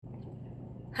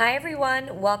Hi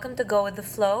everyone, welcome to Go with the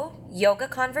Flow, Yoga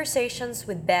Conversations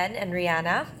with Ben and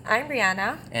Rihanna. I'm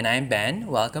Rihanna. And I'm Ben.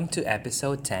 Welcome to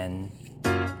episode 10.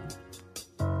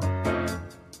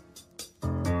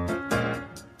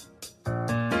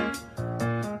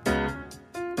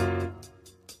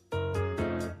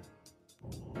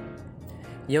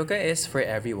 Yoga is for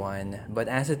everyone, but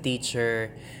as a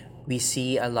teacher, we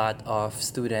see a lot of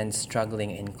students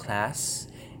struggling in class,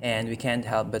 and we can't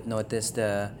help but notice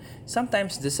the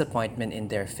sometimes disappointment in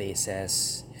their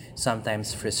faces,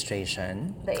 sometimes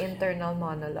frustration, The internal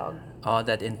monologue. all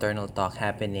that internal talk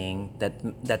happening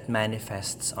that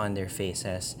manifests on their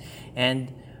faces.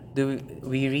 And do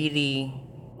we really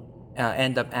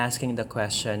end up asking the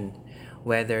question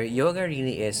whether yoga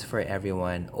really is for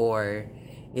everyone, or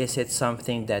is it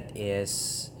something that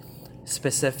is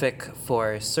specific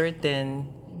for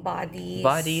certain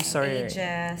bodies, or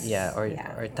ages.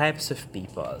 or types of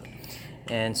people.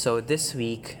 And so this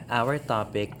week our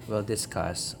topic will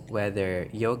discuss whether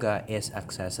yoga is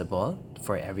accessible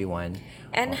for everyone.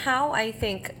 And how I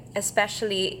think,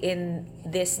 especially in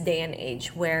this day and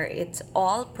age where it's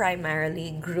all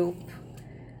primarily group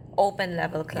open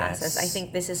level classes, I Yes.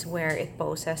 think this is where it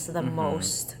poses the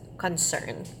most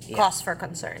concern, Yeah. cause for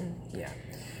concern. Yeah.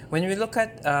 When we look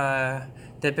at a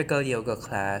typical yoga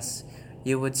class,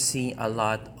 you would see a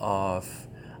lot of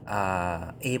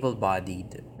able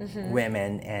bodied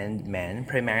women and men,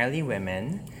 primarily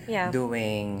women, Yeah.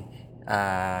 doing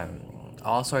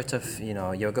all sorts of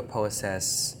yoga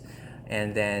poses.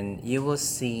 And then you will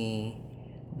see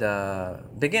the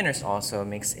beginners also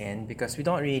mix in, because we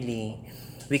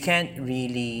can't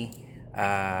really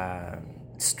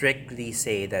strictly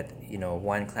say that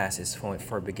one class is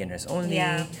for beginners only,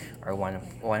 Yeah. or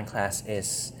one class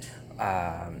is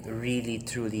really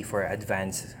truly for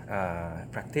advanced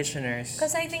practitioners.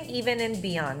 Because I think even in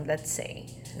beyond, let's say.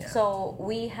 Yeah. So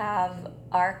we have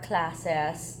our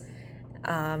classes,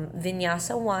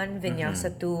 Vinyasa 1,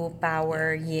 Vinyasa 2,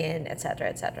 Power, Yin,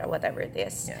 etc., whatever it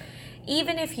is. Yeah.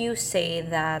 Even if you say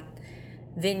that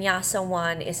Vinyasa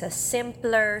 1 is a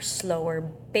simpler, slower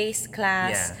base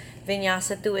class, Yeah.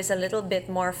 Vinyasa 2 is a little bit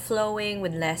more flowing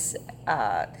with less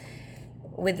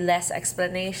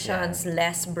explanations, Yeah.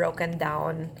 less broken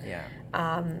down. Yeah.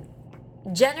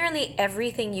 Generally,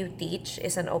 everything you teach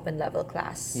is an open level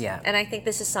class. Yeah. And I think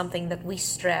this is something that we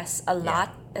stress a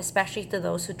lot, especially to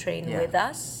those who train Yeah. with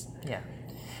us. Yeah.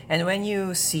 And when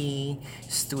you see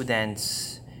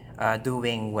students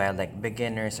doing well, like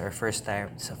beginners or first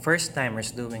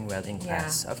timers doing well in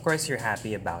class, of course you're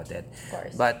happy about it. Of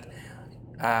course. But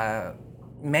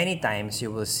many times you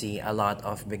will see a lot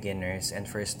of beginners and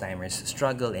first timers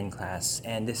struggle in class,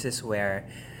 and this is where,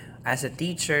 as a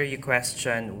teacher, you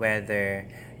question whether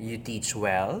you teach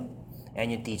well, and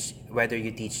whether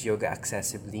you teach yoga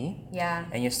accessibly. Yeah.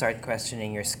 And you start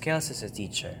questioning your skills as a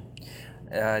teacher.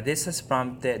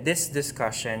 This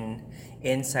discussion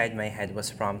inside my head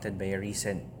was prompted by a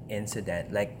recent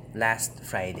incident, like last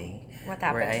Friday. What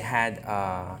Where happened?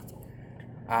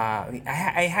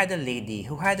 I had a lady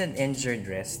who had an injured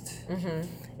wrist.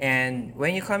 And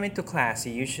when you come into class,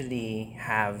 you usually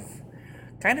have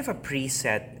kind of a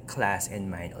preset class in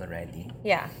mind already.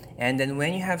 Yeah. And then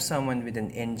when you have someone with an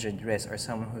injured wrist, or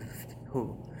someone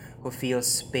who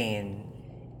feels pain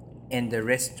in the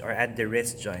wrist or at the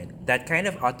wrist joint, that kind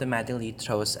of automatically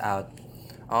throws out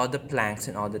all the planks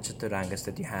and all the chaturangas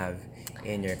that you have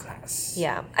in your class.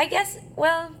 Yeah. I guess,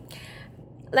 well,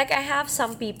 like I have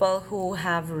some people who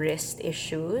have wrist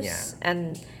issues. Yeah.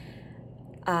 And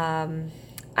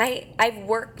I've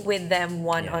worked with them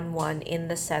one-on-one in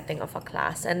the setting of a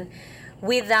class. And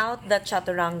without the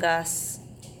chaturangas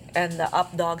and the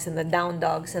up dogs and the down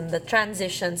dogs and the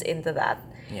transitions into that,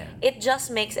 Yeah. it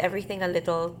just makes everything a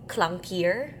little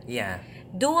clunkier. Yeah.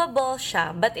 Doable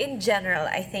siya, but in general,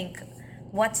 I think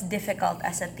what's difficult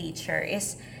as a teacher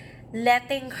is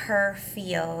letting her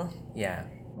feel Yeah.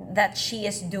 that she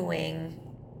is doing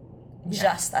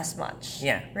just as much.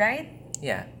 Yeah. Right?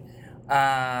 Yeah.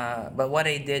 But what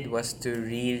I did was to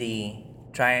really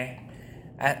try,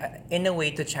 in a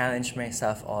way, to challenge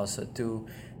myself also, to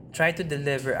try to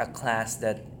deliver a class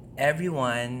that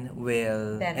everyone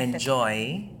will Benefit.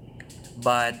 enjoy,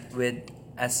 but with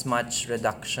as much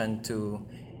reduction to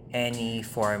any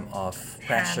form of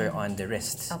pressure on the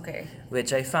wrist. Okay.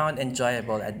 Which I found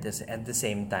enjoyable at the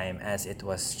same time as it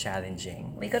was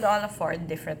challenging. We could all afford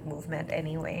different movement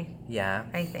anyway, Yeah.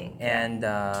 I think. And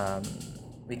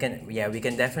we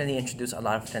can definitely introduce a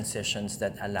lot of transitions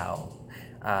that allow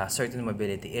certain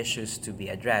mobility issues to be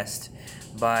addressed.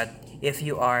 But if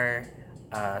you are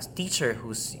a teacher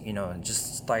who's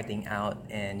just starting out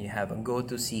and you have a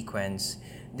go-to sequence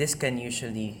this can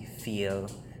usually feel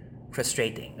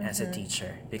frustrating as a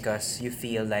teacher, because you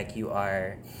feel like you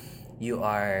are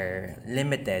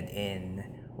limited in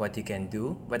what you can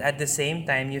do, but at the same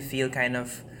time you feel kind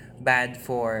of bad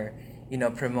for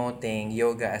promoting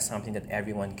yoga as something that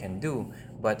everyone can do.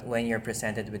 But when you're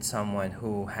presented with someone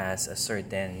who has a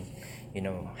certain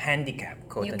handicap,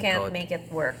 quote You unquote, can't make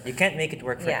it work. you can't make it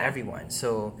work for Yeah. everyone.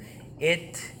 So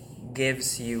it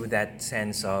gives you that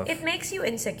sense of It makes you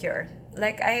insecure.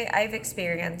 Like I've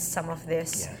experienced some of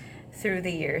this Yeah. through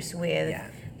the years with Yeah.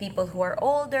 people who are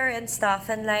older and stuff,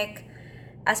 and like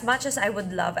as much as I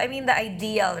would love, I mean the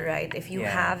ideal, right? If you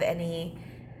Yeah. have any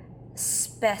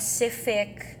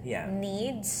specific Yeah.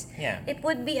 needs, Yeah. it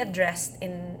would be addressed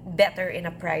better in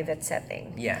a private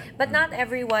setting. Yeah. But not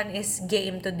everyone is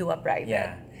game to do a private.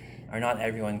 Yeah. Or not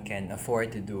everyone can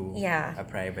afford to do Yeah. a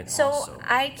private So also.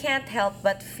 I can't help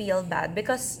but feel bad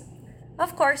because,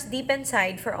 of course, deep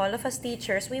inside, for all of us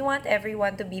teachers, we want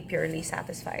everyone to be purely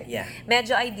satisfied. Yeah.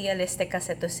 Medyo idealistic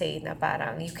kasi to say na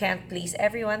parang you can't please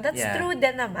everyone. That's Yeah. true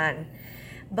din naman.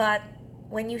 But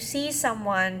when you see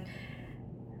someone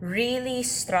really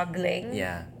struggling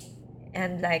Yeah.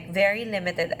 and like very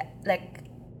limited, like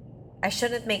I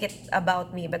shouldn't make it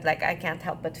about me, but like I can't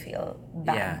help but feel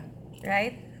bad.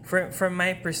 Right? From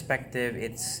my perspective,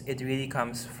 it really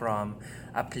comes from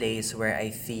a place where I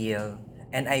feel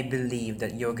and I believe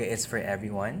that yoga is for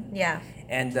everyone. Yeah.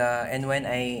 And when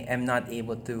I am not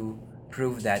able to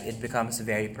prove that, it becomes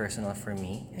very personal for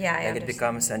me. Yeah, I Like it understand.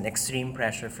 becomes an extreme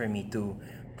pressure for me to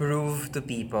prove to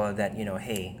people that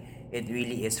hey, it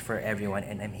really is for everyone,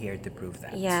 and I'm here to prove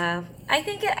that. Yeah, I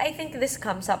think this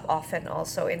comes up often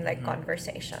also in like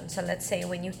conversations. So let's say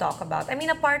when you talk about, I mean,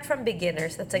 apart from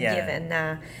beginners, that's a Yeah. given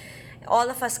na all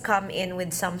of us come in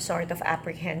with some sort of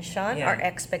apprehension Yeah. or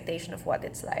expectation of what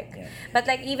it's like. Yeah. But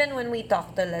like even when we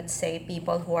talk to, let's say,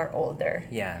 people who are older,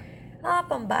 Yeah.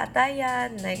 pambata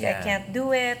yan, like I Yeah. can't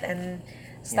do it and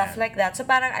stuff Yeah. like that. So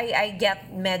parang I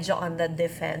get medyo on the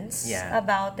defense Yeah.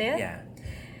 about it. Yeah.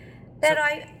 Pero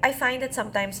I find it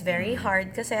sometimes very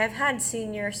hard kasi I've had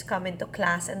seniors come into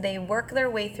class and they work their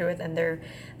way through it and they're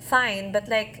fine, but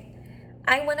like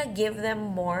I want to give them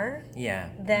more Yeah.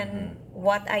 than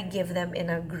what I give them in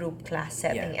a group class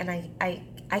setting, Yeah. and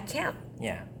I can't.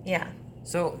 Yeah. Yeah.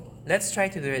 So let's try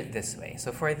to do it this way.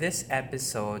 So for this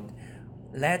episode,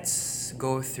 let's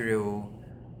go through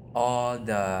all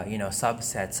the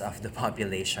subsets of the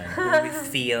population who we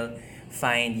feel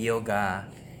find yoga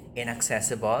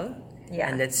inaccessible. Yeah.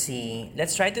 And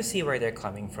let's try to see where they're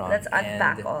coming from. Let's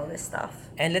unpack and, all this stuff.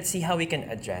 and let's see how we can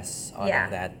address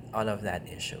Yeah. all of that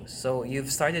issues. So you've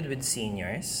started with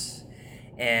seniors,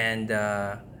 and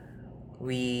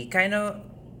we kind of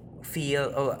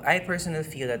I personally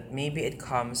feel that maybe it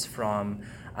comes from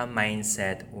a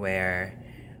mindset where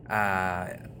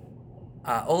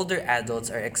older adults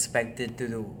are expected to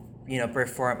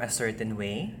perform a certain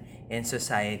way in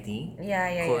society,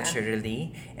 Yeah.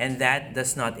 culturally, and that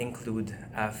does not include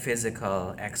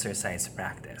physical exercise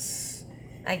practice.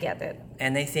 I get it.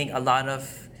 And I think a lot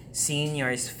of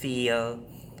seniors feel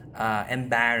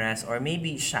embarrassed or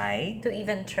maybe shy To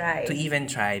even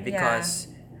try. because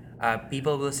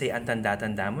people will say, ang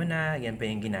tanda-tanda mo na, yan pa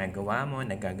yung ginagawa mo,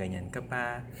 nagaganyan ka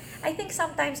pa. I think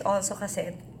sometimes also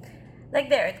kasi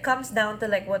like it comes down to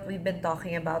like what we've been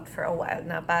talking about for a while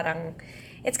na parang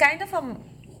it's kind of a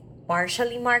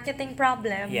partially marketing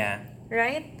problem. Yeah.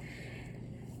 Right?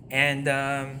 And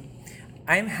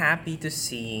I'm happy to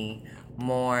see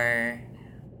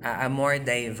a more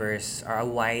diverse or a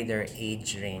wider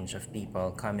age range of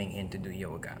people coming in to do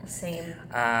yoga. Same.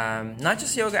 Not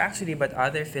just yoga actually, but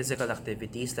other physical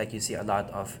activities. Like you see a lot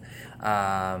of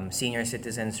senior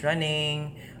citizens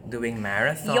running, doing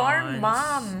marathons. Your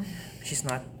mom. She's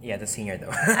not yet a senior though.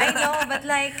 I know, but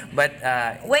like But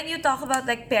when you talk about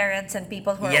like parents and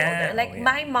people who are Yeah, older, like oh, yeah.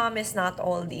 my mom is not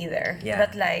old either. Yeah.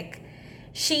 But like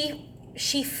she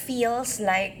feels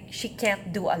like she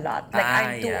can't do a lot. Like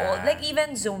I'm too yeah. old. Like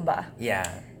even Zumba. yeah,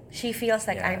 She feels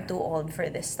like Yeah. I'm too old for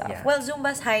this stuff. Yeah. Well,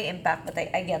 Zumba's high impact, but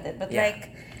I get it. But Yeah.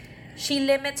 like she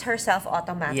limits herself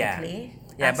automatically.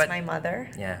 Yeah, as but- my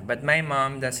mother. yeah. But my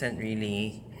mom doesn't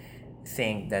really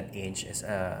think that age is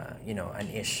an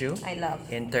issue. I love.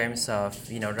 In terms of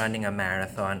running a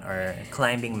marathon or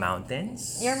climbing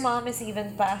mountains. Your mom is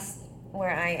even past where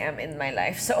I am in my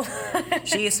life, so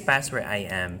She is past where I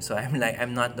am, so I'm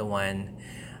not the one.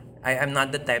 I'm not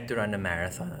the type to run a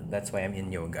marathon. That's why I'm in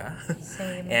yoga.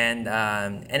 Same. And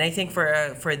I think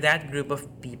for that group of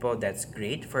people, that's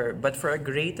great. But for a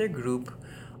greater group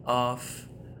of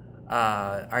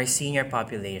our senior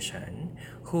population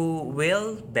who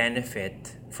will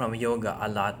benefit from yoga a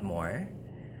lot more,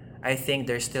 I think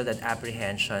there's still that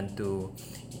apprehension to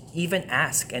even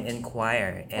ask and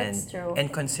inquire That's true.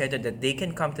 and consider that they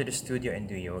can come to the studio and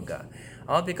do yoga,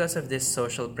 all because of this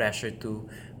social pressure to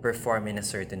perform in a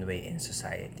certain way in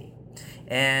society.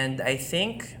 And I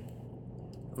think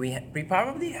we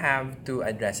probably have to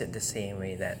address it the same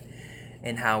way that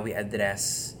in how we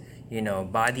address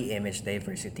body image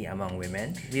diversity among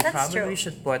women. We That's probably true.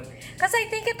 should put Because I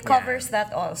think it covers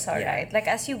that also, Yeah. right? Like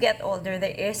as you get older,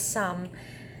 there is some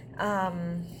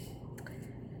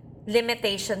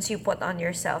limitations you put on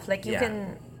yourself. Like you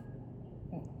Yeah.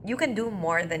 can do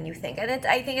more than you think, and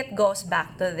I think it goes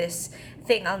back to this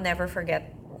thing I'll never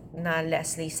forget. Na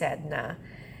Leslie said na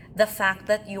the fact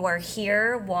that you are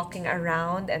here walking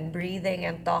around and breathing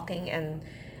and talking and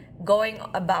going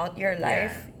about your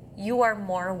life, you are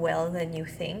more well than you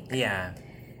think. yeah.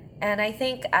 And I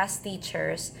think as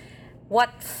teachers,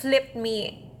 what flipped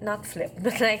me, not flipped,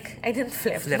 but like, I didn't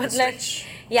flip, Flip but the like, switch.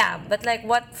 yeah, but like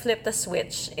what flipped the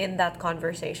switch in that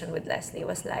conversation with Leslie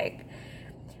was like,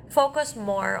 focus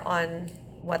more on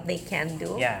what they can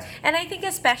do. Yeah. And I think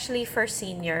especially for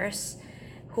seniors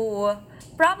who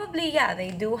probably, yeah, they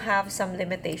do have some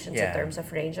limitations in Yeah. terms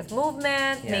of range of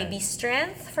movement, Yeah. maybe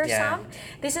strength for Yeah. some.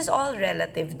 This is all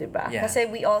relative, diba? Yeah. Kasi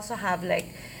we also have like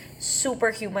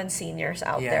superhuman seniors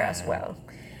out there Yeah. as well.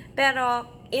 Pero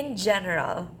in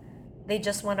general, they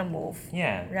just want to move.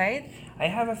 Yeah. Right? I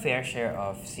have a fair share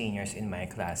of seniors in my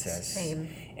classes.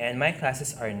 Same. And my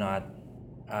classes are not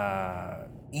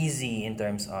easy in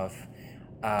terms of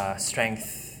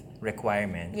strength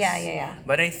requirements. Yeah.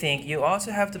 But I think you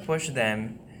also have to push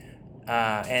them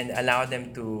and allow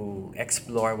them to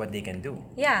explore what they can do.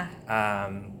 Yeah.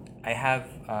 I have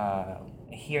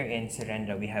here in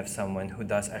Serendra, we have someone who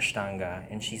does Ashtanga,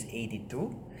 and she's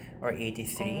 82 or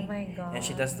 83. Oh my God. And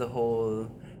she does the whole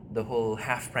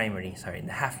half primary. Sorry,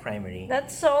 the half primary.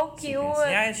 That's so cute. sequence.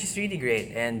 Yeah, she's really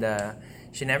great, and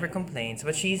she never complains.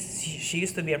 But she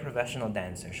used to be a professional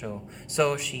dancer,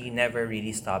 so she never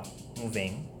really stopped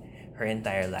moving her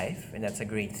entire life, and that's a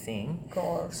great thing.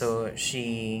 Goals. So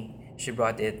she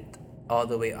brought it all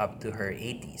the way up to her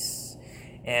 80s,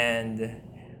 and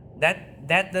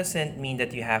that doesn't mean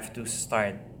that you have to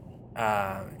start.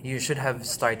 You should have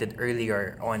started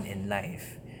earlier on in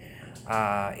life.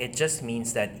 It just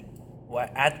means that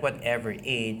at whatever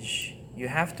age you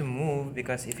have to move,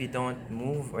 because if you don't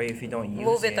move or if you don't use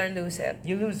Move it or lose it.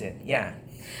 you lose it. Yeah.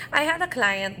 I had a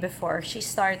client before. She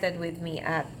started with me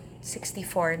at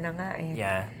 64 na nga eh.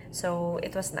 Yeah. So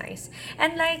it was nice.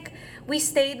 And like we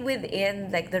stayed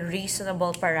within like the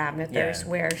reasonable parameters Yeah.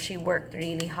 where she worked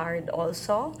really hard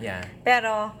also. Yeah.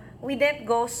 Pero we didn't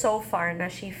go so far na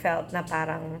she felt na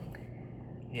parang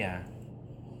Yeah.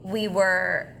 we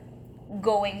were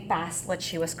going past what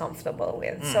she was comfortable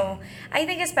with. So I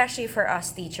think especially for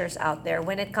us teachers out there,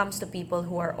 when it comes to people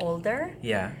who are older,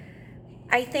 Yeah.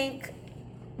 I think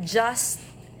just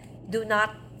do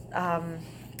not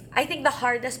I think the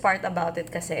hardest part about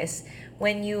it kasi is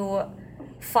when you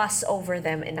fuss over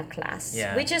them in a class,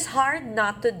 Yeah. which is hard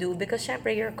not to do because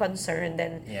syempre you're concerned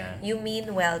and Yeah. you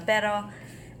mean well, pero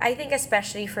I think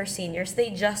especially for seniors,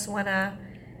 they just wanna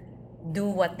do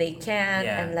what they can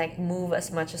Yeah. and like move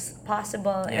as much as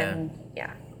possible. Yeah. And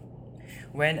yeah.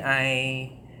 When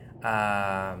I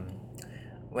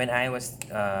was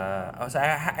also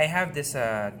I have this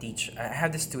I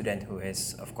have this student who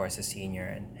is of course a senior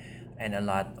and a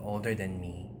lot older than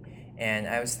me, and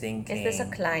I was thinking, Is this a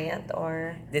client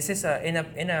or this is in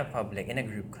a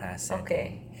group class setting.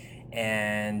 Okay.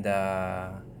 And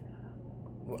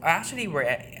actually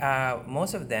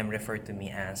most of them refer to me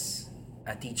as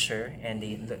a teacher, and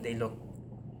they look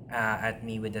at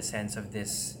me with a sense of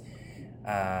this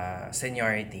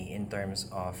seniority in terms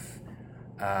of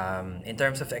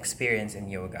experience in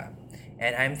yoga.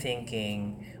 And I'm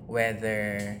thinking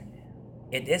whether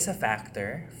it is a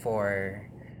factor for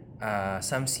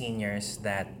some seniors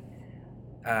that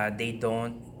they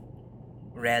don't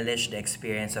relish the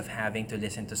experience of having to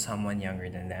listen to someone younger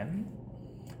than them.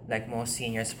 Like most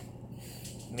seniors,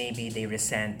 maybe they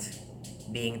resent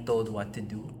being told what to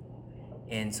do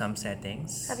in some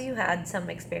settings. have you had some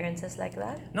experiences like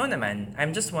that? No naman.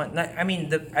 I'm just one. I mean,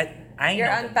 I You're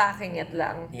know. unpacking it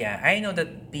lang. Yeah, I know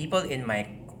that people in my,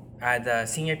 the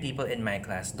senior people in my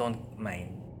class don't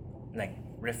mind, like,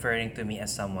 referring to me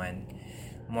as someone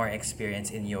more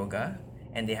experienced in yoga,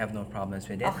 and they have no problems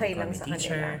with it. Okay They call lang me sa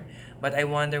teacher. kanila. But I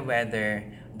wonder whether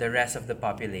the rest of the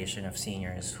population of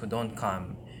seniors who don't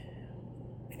come,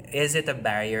 is it a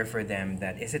barrier for them?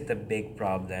 Is it a big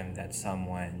problem that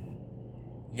someone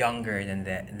younger than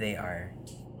they are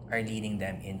leading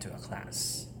them into a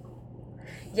class?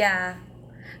 Yeah.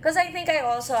 Because I think I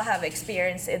also have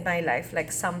experience in my life,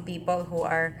 like some people who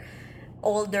are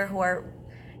older, who are,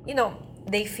 you know,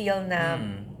 they feel na,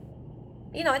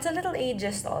 it's a little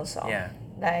ageist also. Yeah.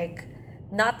 Like,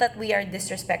 not that we are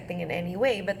disrespecting in any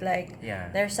way, but like, Yeah.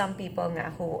 there's some people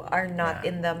nga who are not Yeah.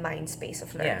 in the mind space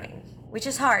of Yeah. learning, which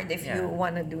is hard if Yeah. you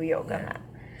want to do yoga Yeah. nga.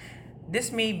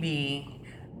 This may be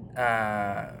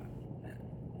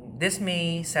this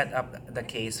may set up the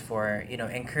case for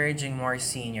encouraging more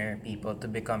senior people to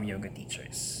become yoga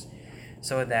teachers,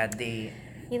 so that they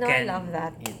I love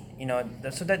that.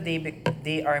 so that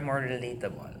they are more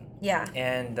relatable. Yeah.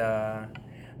 And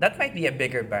that might be a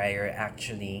bigger barrier,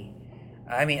 actually.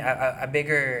 I mean, a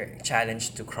bigger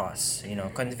challenge to cross,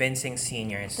 convincing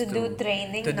seniors To do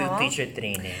training, to do no? teacher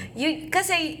training.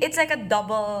 Kasi it's like a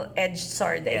double-edged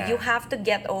sword. Yeah. You have to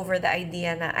get over the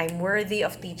idea na I'm worthy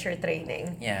of teacher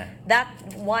training. Yeah. That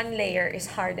one layer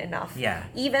is hard enough. Yeah.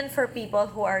 Even for people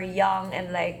who are young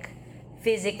and like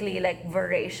physically like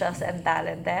voracious and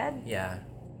talented, Yeah.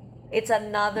 it's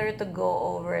another to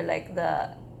go over like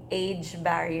the age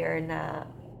barrier na,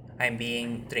 I'm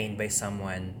being trained by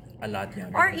someone a lot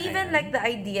younger or than I even am. like the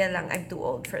idea lang, I'm too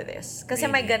old for this. Kasi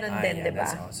may Maybe. ganun din, Yeah, di ba?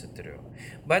 that's also true.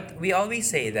 But we always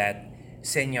say that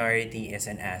seniority is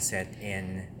an asset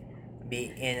in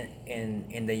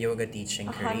the yoga teaching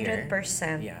career.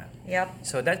 100%. Yeah. Yep.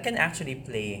 So that can actually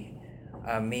play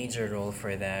a major role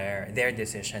for their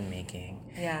decision making.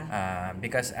 Yeah.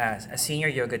 Because as a senior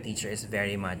yoga teacher is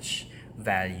very much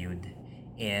valued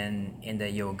in the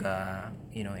yoga,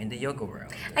 in the yoga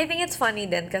world. I think it's funny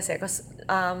then kasi because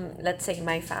let's say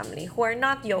my family who are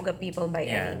not yoga people by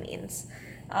Yeah. any means.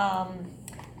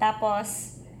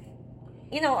 Tapos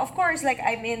of course like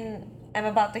I'm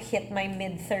about to hit my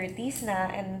mid-30s na,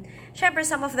 and syempre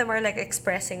some of them are like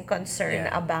expressing concern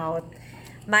Yeah. about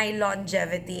my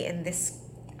longevity in this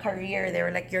career. They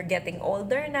were like, you're getting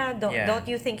older na, Yeah. don't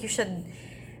you think you should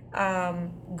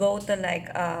go to like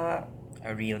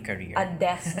A real career. a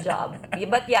desk job?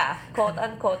 But yeah, quote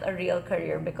unquote a real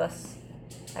career, because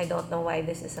I don't know why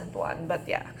this isn't one, but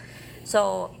yeah.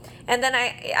 So, and then I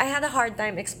had a hard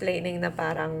time explaining na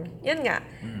parang, yun nga,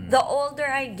 the older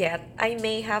I get, I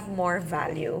may have more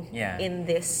value Yeah. in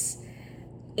this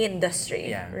industry,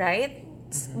 Yeah. right?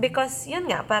 Because yun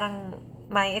nga, parang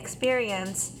my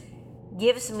experience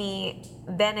gives me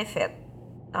benefit.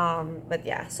 But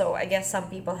yeah, so I guess some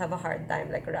people have a hard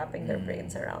time like wrapping their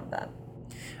brains around that.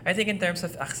 I think in terms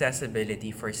of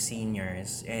accessibility for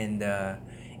seniors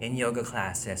in yoga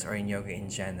classes or in yoga in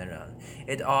general,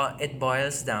 it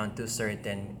boils down to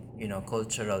certain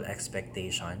cultural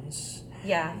expectations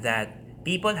Yeah. that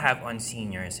people have on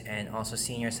seniors and also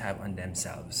seniors have on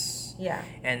themselves. Yeah.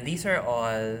 And these are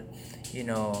all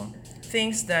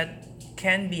things that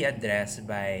can be addressed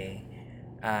by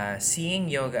seeing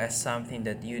yoga as something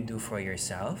that you do for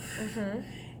yourself,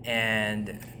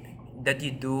 and that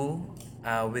you do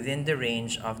within the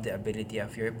range of the ability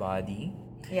of your body,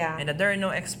 Yeah. and that there are no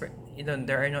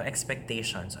there are no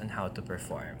expectations on how to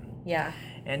perform. Yeah.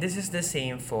 And this is the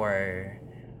same for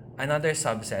another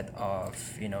subset of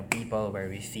people where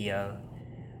we feel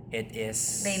it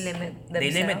is They limit they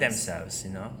limit themselves.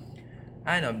 themselves.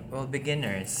 I know. Well,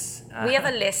 beginners. We have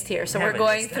a list here, so We we're have a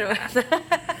going list. through it.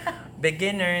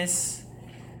 Beginners.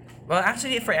 Well,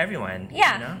 actually, for everyone.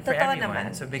 Yeah, for totoo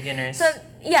everyone. naman. So beginners. So,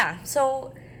 yeah.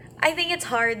 So, I think it's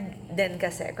hard din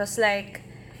kasi. Because, like,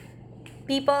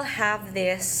 people have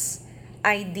this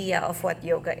idea of what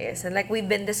yoga is. And, like, we've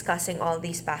been discussing all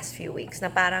these past few weeks na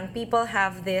parang people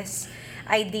have this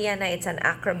idea na it's an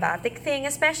acrobatic thing,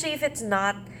 especially if it's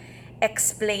not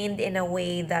explained in a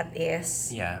way that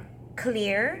is yeah.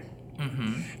 clear.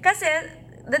 Mm-hmm. Kasi,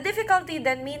 the difficulty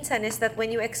then minsan is that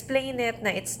when you explain it na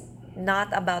it's not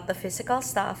about the physical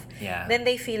stuff, Yeah. then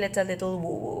they feel it's a little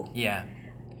woo-woo. Yeah.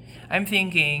 I'm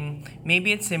thinking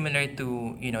maybe it's similar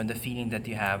to, the feeling that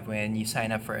you have when you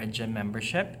sign up for a gym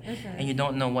membership and you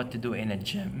don't know what to do in a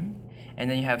gym. And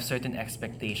then you have certain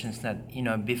expectations that,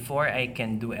 before I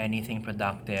can do anything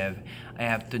productive, I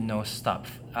have to know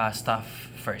stuff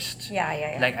first.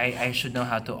 Yeah. Like I should know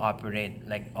how to operate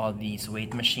like all these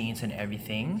weight machines and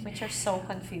everything. Which are so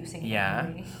confusing. Yeah.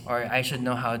 anyway. Or I should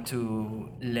know how to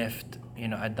lift,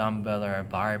 a dumbbell or a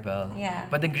barbell. Yeah.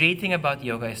 But the great thing about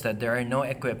yoga is that there are no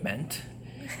equipment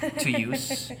to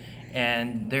use.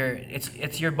 And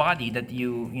it's your body that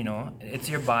it's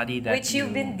your body that Which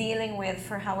you've been dealing with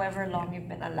for however long you've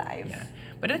been alive. yeah.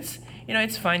 But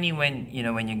it's funny when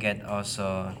you get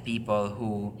also people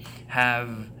who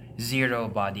have zero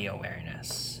body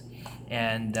awareness,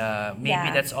 and maybe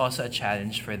Yeah. that's also a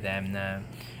challenge for them.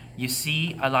 You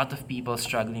see a lot of people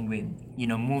struggling with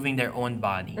moving their own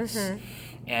bodies,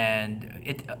 and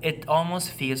it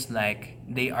almost feels like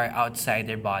they are outside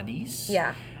their bodies.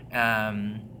 Yeah.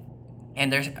 And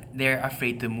they're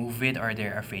afraid to move it, or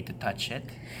they're afraid to touch it.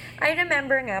 I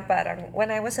remember nga parang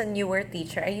when I was a newer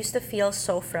teacher, I used to feel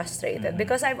so frustrated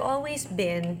because I've always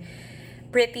been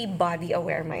pretty body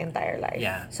aware my entire life.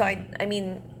 Yeah. So I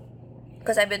mean,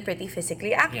 because I've been pretty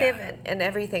physically active Yeah. and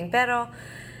everything. Pero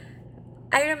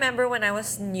I remember when I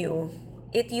was new,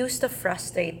 it used to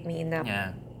frustrate me na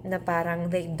Yeah. na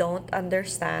parang they don't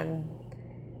understand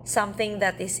something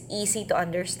that is easy to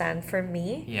understand for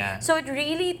me. Yeah. So it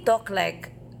really took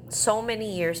like so many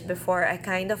years before I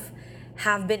kind of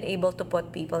have been able to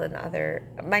put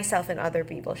myself in other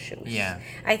people's shoes. Yeah.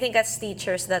 I think as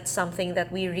teachers, that's something that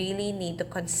we really need to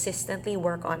consistently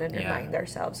work on and Yeah. remind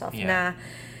ourselves of. Yeah. Na,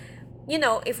 you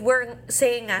know, if we're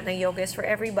saying nga na yoga is for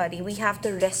everybody, we have to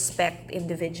respect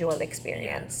individual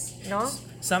experience. No?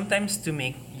 Sometimes to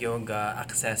make yoga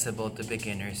accessible to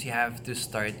beginners, you have to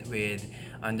start with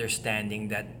understanding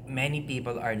that many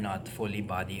people are not fully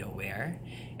body aware,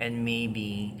 and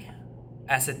maybe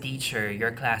as a teacher, your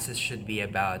classes should be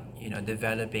about,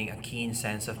 developing a keen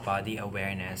sense of body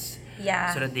awareness,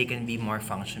 Yeah. so that they can be more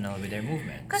functional with their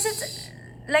movements. Because it's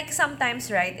like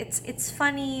sometimes, right? It's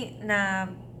funny na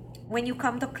when you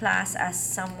come to class as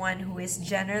someone who is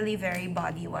generally very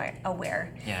body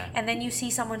aware, Yeah. and then you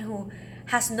see someone who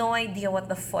has no idea what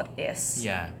the foot is,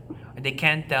 Yeah. They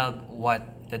can't tell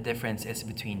what the difference is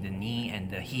between the knee and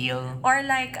the heel, or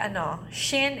like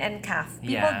shin and calf.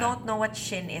 People Yeah. don't know what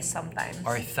shin is sometimes.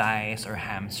 or thighs, or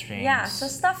hamstrings. Yeah,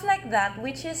 so stuff like that,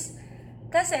 which is,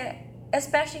 kasi,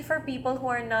 especially for people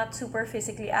who are not super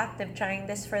physically active trying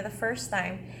this for the first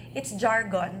time, it's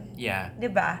jargon. Yeah. 'Di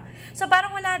ba? So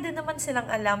parang wala din naman silang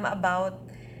alam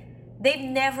about, they've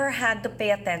never had to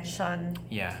pay attention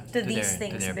Yeah. to these to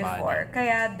things their before. body.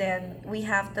 Kaya then, we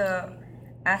have to,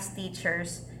 as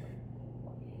teachers,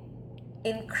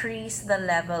 increase the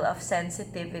level of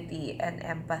sensitivity and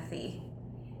empathy.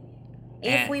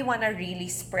 If And- we want to really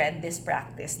spread this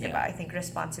practice, Yeah. diba? I think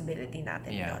responsibility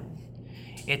natin Yeah. yun.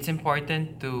 It's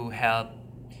important to help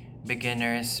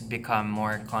beginners become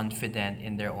more confident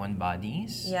in their own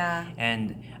bodies. Yeah.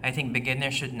 And I think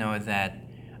beginners should know that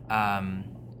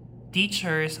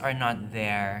teachers are not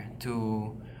there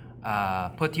to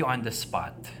put you on the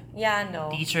spot. Yeah, no.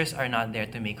 Teachers are not there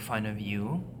to make fun of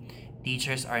you.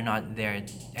 Teachers are not there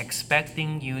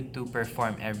expecting you to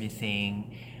perform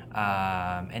everything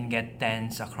and get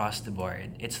tens across the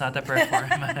board. It's not a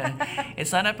performance. It's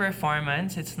not a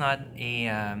performance. It's not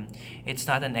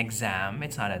an exam.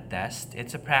 It's not a test.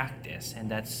 It's a practice, and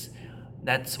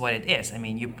that's what it is. I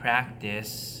mean, you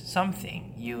practice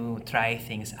something. You try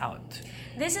things out.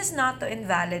 This is not to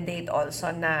invalidate also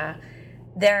na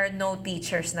there are no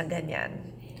teachers na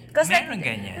ganyan. Because Meron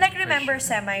ganyan, like for remember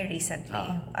sure.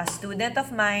 semi-recently, a student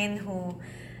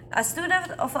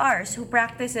of ours who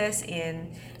practices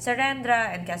in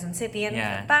Serendra and Quezon City, and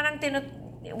Yeah. parang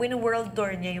winu-world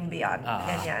tour niya yung Beyond.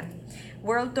 Ganyan.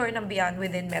 World tour ng Beyond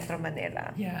within Metro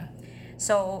Manila. Yeah.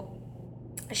 So,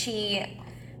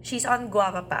 she's on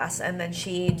Guava Pass, and then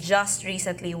she just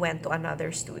recently went to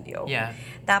another studio. Yeah.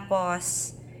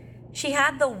 Tapos, she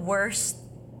had the worst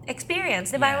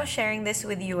experience. Diba? I Yeah. was sharing this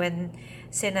with you and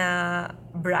sina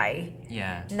Bri.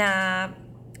 Yeah. Na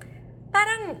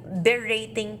parang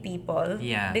berating people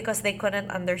Yeah. because they couldn't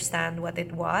understand what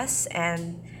it was.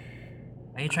 And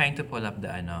Are you trying to pull up the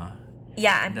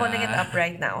yeah, I'm pulling it up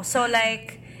right now. So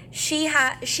like, she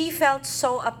felt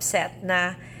so upset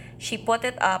na she put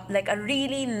it up like a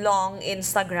really long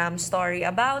Instagram story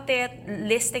about it,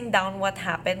 listing down what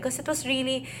happened. Because it was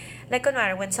really, like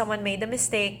kunwari, when someone made a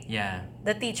mistake, Yeah.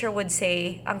 the teacher would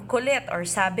say, ang kulit, or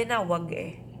sabi na wag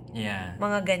eh. Yeah.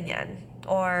 Mga ganyan.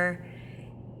 Or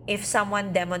if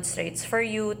someone demonstrates for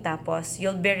you, tapos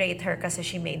you'll berate her kasi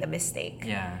she made a mistake.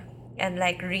 Yeah. And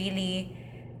like really,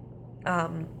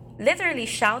 literally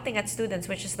shouting at students,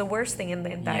 which is the worst thing in the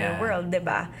entire Yeah. world,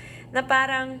 diba? Na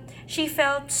parang she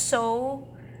felt so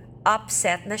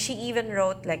upset na she even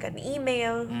wrote like an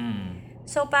email.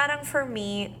 So parang for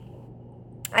me,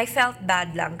 I felt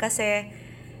bad lang kasi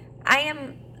I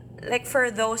am, like, for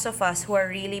those of us who are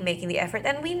really making the effort,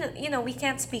 and we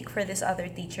can't speak for this other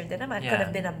teacher din naman. It could Yeah.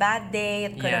 have been a bad day,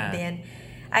 it could have Yeah. been,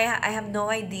 I have no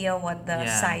idea what the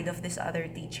Yeah. side of this other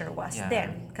teacher was Yeah. then.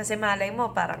 Kasi malay mo,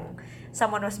 parang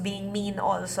someone was being mean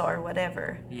also or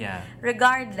whatever. Yeah.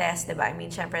 Regardless, diba? I mean,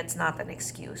 syempre, it's not an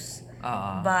excuse.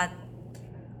 But,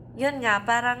 yun nga,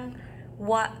 parang,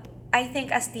 I think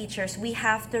as teachers, we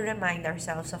have to remind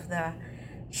ourselves of the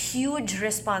huge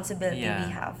responsibility Yeah.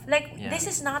 we have. Like, Yeah. this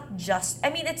is not just, I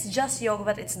mean, it's just yoga,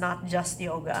 but it's not just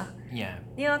yoga. Yeah.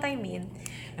 You know what I mean?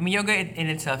 I mean, yoga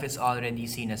in itself is already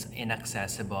seen as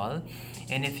inaccessible.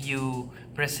 And if you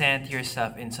present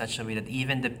yourself in such a way that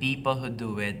even the people who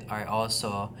do it are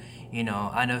also,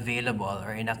 unavailable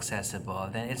or inaccessible,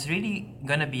 then it's really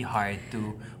gonna be hard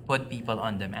to put people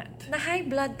on the mat. Na high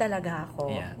blood talaga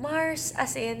ako. Yeah. Mars,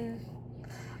 as in,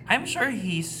 I'm sure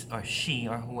he's or she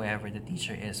or whoever the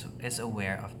teacher is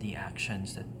aware of the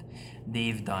actions that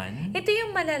they've done. ito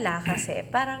yung malala kasi,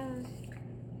 parang,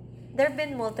 there have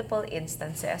been multiple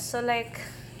instances. So like,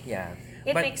 Yeah.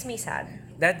 it But makes me sad.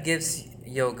 that gives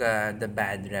yoga the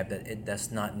bad rep that it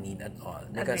does not need at all.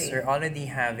 Because Agree. we're already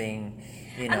having,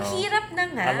 Ang hirap na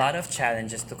nga. a lot of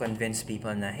challenges to convince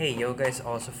people na, hey, yoga is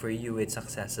also for you, it's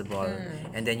accessible.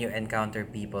 And then you encounter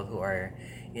people who are,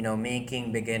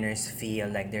 making beginners feel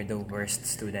like they're the worst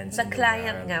students The in the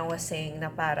client world. nga was saying na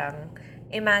parang,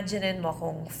 imaginein mo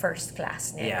kung first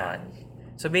class niya Yeah. yun.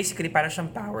 So basically, parang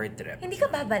siyang power trip. Hindi ka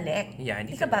babalik. Yeah,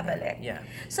 hindi ka ka babalik. Yeah.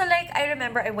 So like, I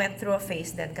remember I went through a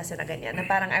phase din kasi na ganyan, na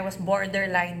parang I was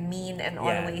borderline mean and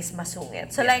Yeah. always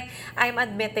masungit. So Yeah. like, I'm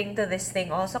admitting to this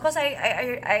thing also because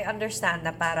I understand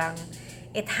na parang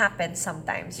it happens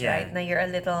sometimes, Yeah. right? Na you're a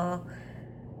little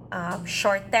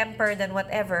short-tempered and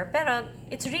whatever. Pero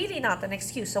it's really not an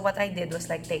excuse. So what I did was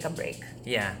like take a break.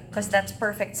 Yeah. Because that's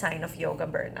perfect sign of yoga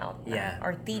burnout. Yeah.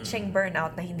 Or teaching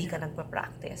burnout na hindi ka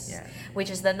nagpa-practice. Yeah.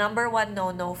 Which is the number one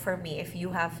no-no for me. If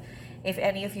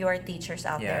any of you are teachers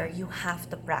out Yeah. there, you have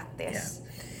to practice.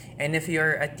 And if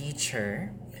you're a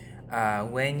teacher,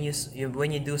 when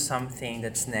you do something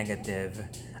that's negative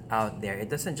out there, it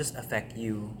doesn't just affect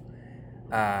you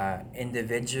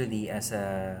individually as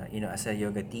a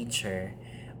yoga teacher,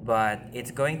 but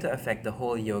it's going to affect the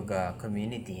whole yoga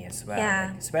community as well.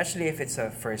 Yeah. Like, especially if it's a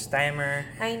first timer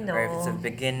I know. or if it's a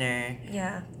beginner,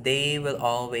 Yeah. they will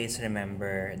always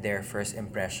remember their first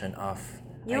impression of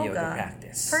a yoga Yoga.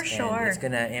 practice. For sure. And it's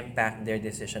gonna impact their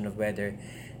decision of whether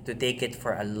to take it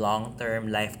for a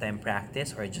long-term, lifetime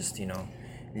practice or just,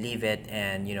 leave it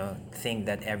and, think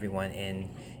that everyone in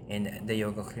the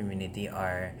yoga community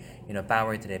are,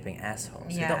 power tripping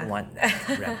assholes. You Yeah. don't want that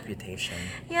reputation.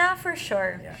 Yeah, for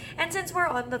sure. Yeah. And since we're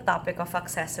on the topic of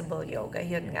accessible yoga,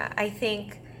 yun nga, I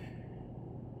think,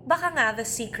 baka nga the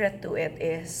secret to it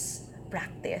is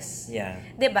practice. Yeah.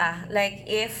 'Di ba? Like,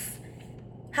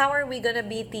 how are we gonna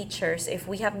be teachers if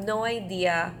we have no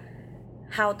idea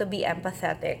how to be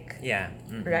empathetic? Yeah.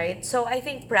 Mhm. Right? So I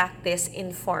think practice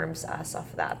informs us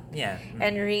of that. Yeah. Mhm.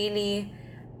 And really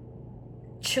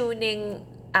tuning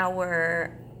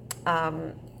our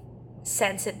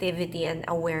sensitivity and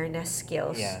awareness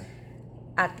skills Yeah.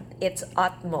 at its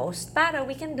utmost para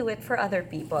we can do it for other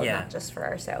people, Yeah. not just for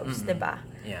ourselves, Mhm. 'di ba?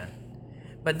 Yeah.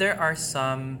 But there are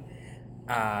some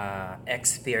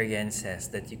experiences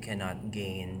that you cannot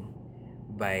gain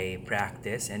by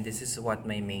practice, and this is what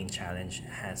my main challenge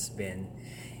has been.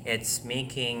 It's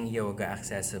making yoga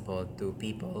accessible to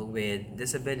people with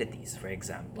disabilities, for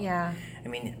example. Yeah. I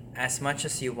mean, as much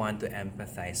as you want to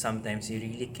empathize, sometimes you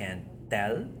really can't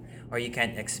tell or you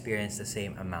can't experience the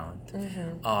same amount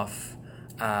of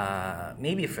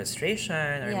maybe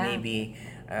frustration or Yeah. maybe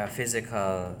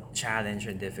physical challenge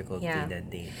or difficulty Yeah.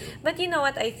 that they do. But you know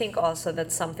what? I think also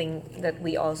that's something that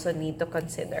we also need to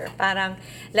consider. Parang,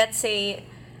 let's say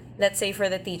for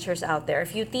the teachers out there,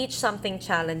 if you teach something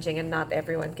challenging and not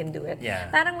everyone can do it, Yeah.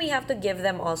 parang we have to give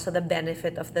them also the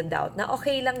benefit of the doubt na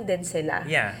okay lang din sila.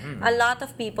 Yeah. Mm. A lot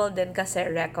of people din kasi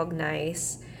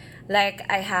recognize, like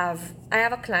I have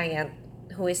a client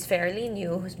who is fairly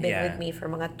new, who's been Yeah. with me for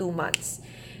mga 2 months.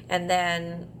 And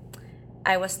then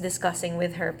I was discussing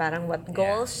with her parang what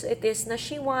goals it is na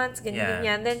she wants, ganyan,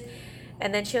 Yeah. ganyan.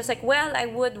 And then she was like, well, I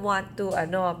would want to,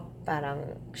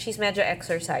 parang, she's medyo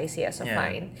exercisey, so Yeah.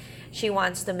 fine. She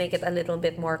wants to make it a little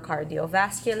bit more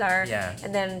cardiovascular. Yeah. And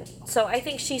then, so I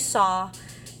think she saw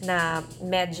na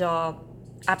medyo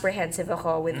apprehensive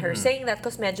ako with her saying that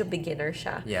because medyo beginner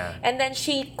siya. Yeah. And then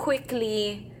she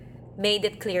quickly made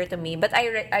it clear to me, but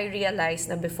I realized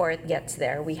na before it gets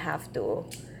there, we have to,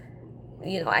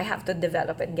 I have to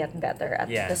develop and get better at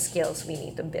Yeah. the skills we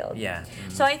need to build. Yeah.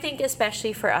 So I think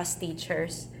especially for us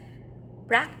teachers,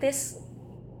 practice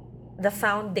the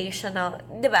foundational,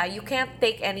 diba? You can't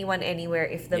take anyone anywhere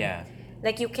if the, Yeah.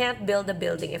 like you can't build a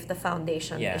building if the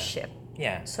foundation Yeah. is shit.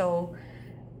 Yeah. So,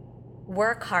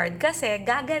 work hard kasi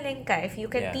gagaling ka if you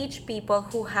can Yeah. teach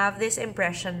people who have this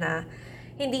impression na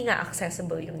hindi nga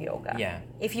accessible yung yoga. Yeah.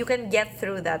 If you can get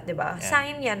through that, diba? Yeah.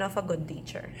 Sign yan of a good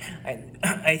teacher.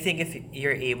 I think if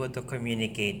you're able to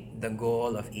communicate the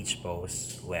goal of each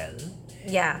pose well,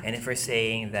 Yeah. and if we're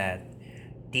saying that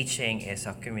teaching is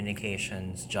a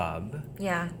communications job,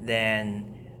 Yeah.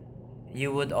 then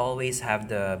you would always have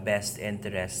the best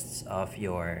interests of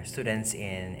your students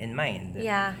in mind.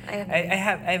 Yeah, I I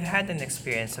agree. I've had an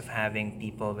experience of having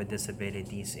people with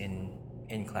disabilities in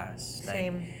class. Like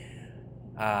Same.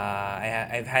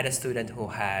 I've had a student who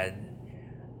had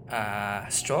a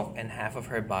stroke and half of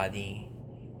her body,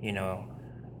 you know,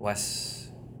 was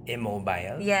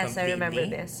immobile Yes, I remember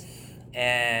completely. this.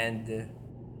 And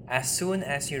as soon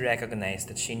as you recognize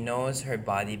that she knows her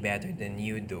body better than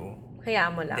you do,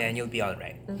 Hayaan mo lang. then you'll be all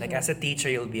right. Like as a teacher,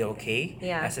 you'll be okay.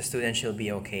 Yeah. As a student, she'll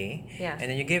be okay. Yeah. And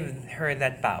then you give her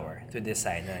that power to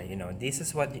decide, this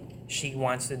is what she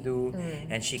wants to do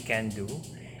and she can do.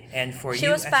 And for She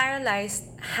you, was as paralyzed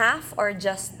half or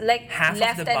just like half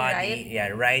left of the and body, right. yeah,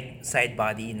 right side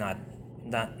body, not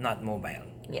mobile.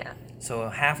 Yeah. So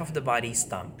half of the body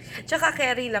stumped. Tsaka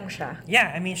carry lang siya.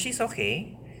 Yeah, I mean she's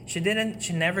okay. She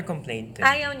never complained to me.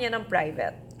 Ayaw niya ng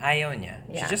private. Ayaw niya.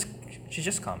 Yeah. She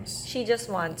just comes. She just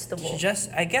wants to move.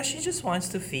 I guess she just wants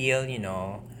to feel,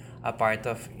 a part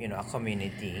of, a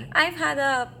community. I've had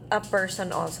a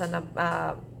person also na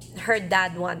her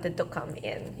dad wanted to come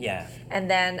in. Yeah. And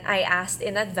then I asked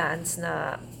in advance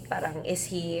na parang is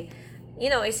he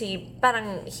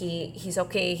parang he's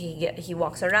okay, he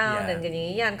walks around Yeah. and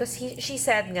ganyan because she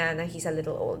said nga na he's a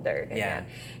little older. Yeah. Ganyan.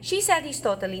 She said he's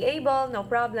totally able, no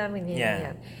problem, ganyan, Yeah.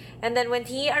 ganyan. And then when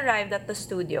he arrived at the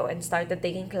studio and started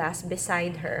taking class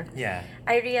beside her, Yeah.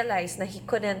 I realized na he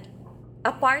couldn't,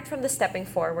 apart from the stepping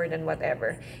forward and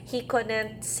whatever, he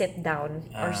couldn't sit down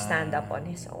or stand up on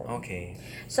his own. Okay.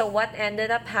 So what ended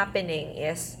up happening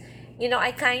is,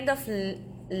 I kind of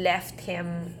left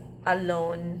him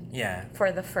alone Yeah.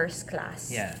 for the first class.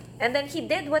 Yeah. And then he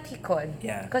did what he could.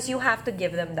 Yeah. Because you have to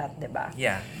give them that, diba?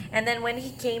 Yeah. And then when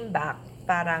he came back,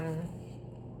 parang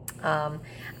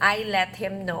I let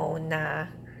him know na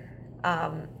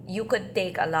you could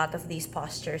take a lot of these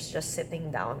postures just sitting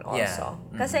down also.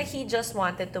 Yeah. Kasi he just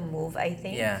wanted to move, I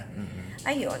think. Yeah.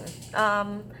 Ayun.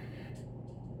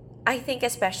 I think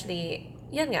especially,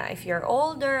 yun nga, if you're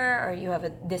older or you have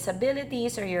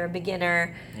disabilities or you're a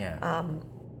beginner, Yeah.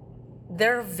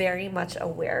 they're very much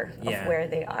aware of Yeah. where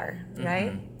they are,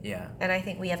 right? Yeah. And I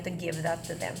think we have to give that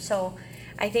to them. So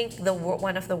I think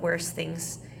one of the worst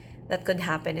things that could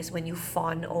happen is when you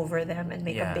fawn over them and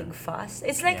make Yeah. a big fuss.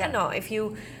 It's like, Yeah. if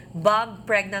you bug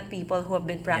pregnant people who have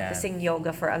been practicing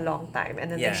yoga for a long time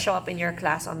and then Yeah. they show up in your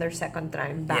class on their second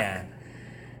time back.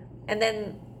 Yeah. And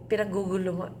then,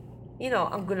 pinagugulo mo,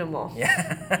 ang gulo mo. Yeah.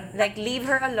 Like, leave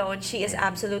her alone. She is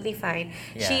absolutely fine.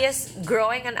 Yeah. She is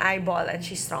growing an eyeball and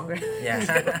she's stronger. Yeah.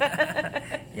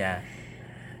 Yeah.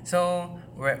 So,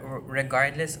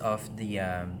 regardless of the,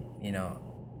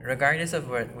 regardless of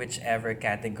whichever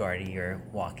category you're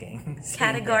walking.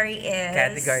 Category is?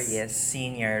 Category is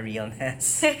senior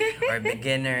realness or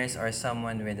beginners or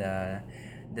someone with a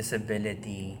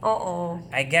disability. Oo.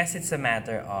 I guess it's a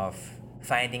matter of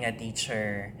finding a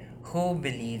teacher who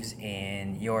believes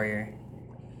in your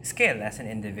skill as an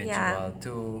individual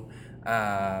to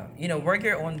work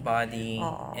your own body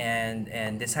Oo.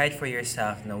 and decide for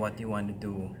yourself what you want to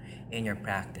do in your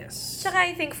practice. Tsaka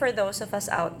I think for those of us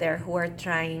out there who are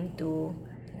trying to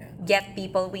get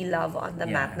people we love on the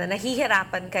mat na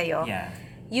nahihirapan kayo, Yeah.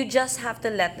 you just have to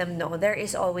let them know there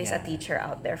is always a Yeah. teacher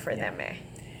out there for them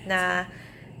na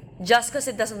just because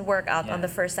it doesn't work out on Yeah.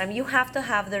 the first time, you have to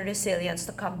have the resilience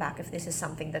to come back if this is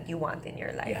something that you want in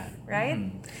your life, right?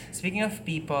 Speaking of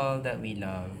people that we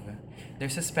love,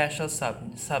 there's a special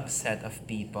subset of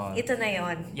people. Ito na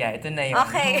yon. Yeah, ito na yun.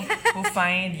 Okay. Who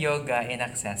find yoga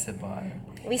inaccessible.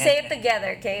 We say it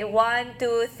together, okay? 1,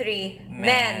 2, 3.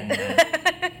 Men.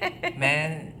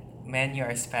 Men, you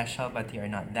are special, but you're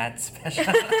not that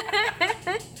special.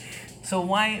 So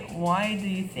why do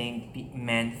you think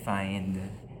men find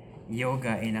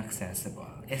yoga inaccessible?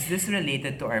 Is this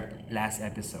related to our last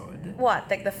episode? What?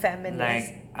 Like the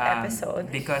feminist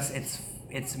episode? Because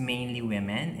it's mainly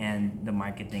women and the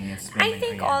marketing is women I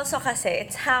think oriented. also kasi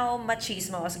it's how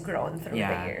machismo has grown through the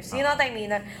Yeah. years. You know what I mean?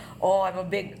 That, I'm a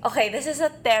big... Okay, this is a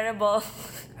terrible...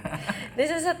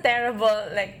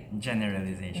 like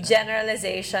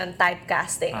generalization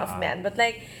typecasting of men. But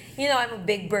like, I'm a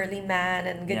big burly man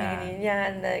and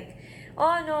ganyan. Like,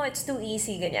 oh no, it's too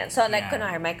easy, ganyan. So like,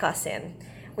 kunwari, my cousin,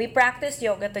 we practiced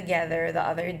yoga together the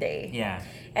other day. Yeah.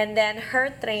 And then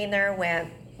her trainer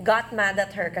got mad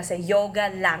at her kasi yoga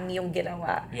lang yung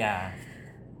ginawa. Yeah.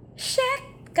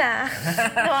 Shit ka!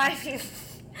 No, I mean,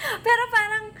 pero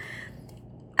parang,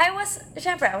 I was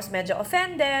medyo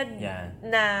offended Yeah.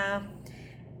 na,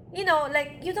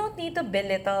 like, you don't need to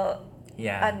belittle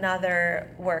Yeah.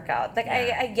 another workout. Like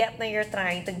Yeah. I get na you're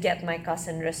trying to get my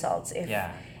cousin results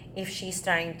Yeah. if she's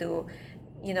trying to,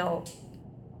 you know,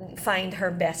 find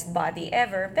her best body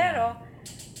ever. Pero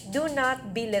do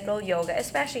not belittle yoga,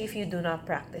 especially if you do not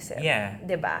practice it. Yeah.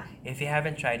 Diba? If you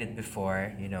haven't tried it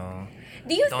before,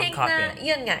 Do you don't think copy na it.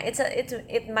 yun nga,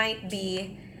 it might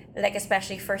be like,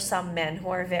 especially for some men who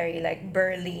are very like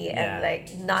burly and Yeah.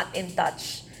 like not in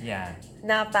touch, Yeah.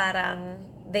 na parang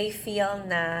they feel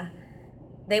na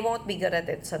they won't be good at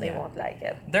it, so they Yeah. won't like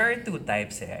it. There are two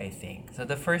types, I think. So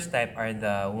the first type are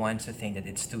the ones who think that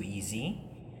it's too easy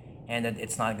and that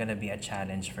it's not gonna be a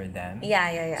challenge for them.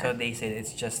 Yeah. So they say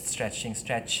it's just stretching,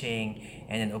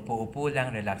 and then upo-upo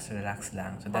lang, relax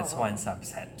lang. So that's Oo. one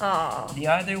subset. Oh. The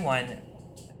other one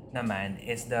naman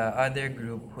is the other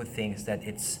group who thinks that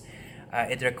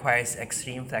it requires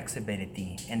extreme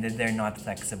flexibility and that they're not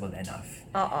flexible enough.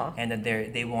 Oo. And that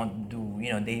they won't do,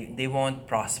 they won't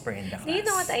prosper in the class. Do you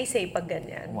know what I say pag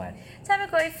ganyan? What? Sabi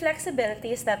ko, if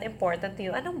flexibility is that important to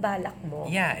you, anong balak mo?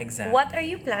 Yeah, exactly. What are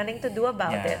you planning to do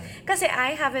about Yeah. it? Kasi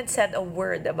I haven't said a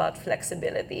word about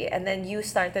flexibility, and then you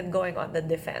started going on the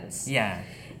defense. Yeah.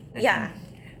 Yeah.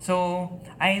 So,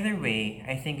 either way,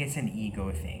 I think it's an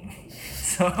ego thing.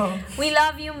 So, We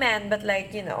love you, men, but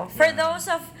like, for Yeah.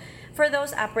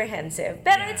 those apprehensive.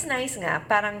 Pero Yeah. it's nice nga,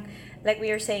 parang, like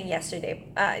we were saying yesterday,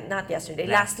 not yesterday,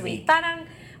 Last last week. week. Parang,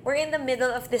 we're in the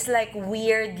middle of this like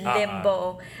weird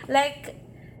limbo. Like,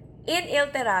 in Il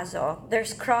Terrazzo,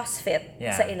 there's CrossFit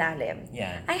Yeah. sa ilalim.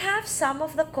 Yeah. I have some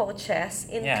of the coaches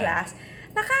in Yeah. class,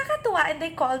 nakakatuwa, and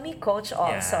they call me coach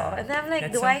also. Yeah. And I'm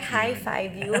like, That's do so I cute. high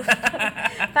five you?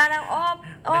 Parang,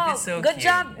 That is so good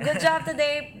cute. good job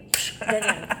today.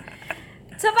 Ganyan.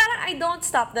 So parang I don't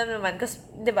stop them naman because,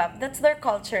 di ba, that's their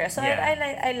culture. So Yeah.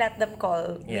 I let them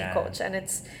call me Yeah. coach, and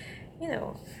it's,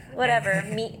 whatever,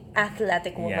 me,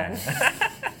 athletic woman.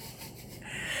 yeah.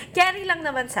 Carry lang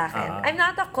naman sa akin. Uh-huh. I'm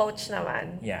not a coach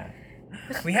naman. Yeah.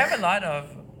 We have a lot of,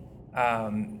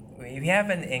 we have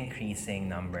an increasing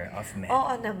number of men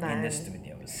Oo in naman. the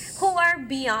studios. Who are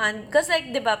beyond, because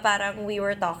like, di ba, parang we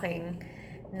were talking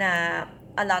na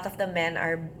a lot of the men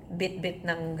are bit-bit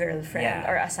ng girlfriend Yeah.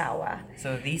 or asawa.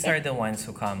 So these are the ones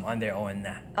who come on their own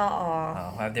na. Oo.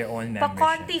 Who have their own Pa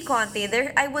memberships. konti-konti.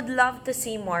 I would love to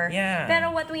see more. Yeah.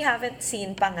 Pero what we haven't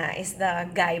seen pa nga is the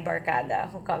guy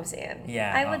barkada who comes in.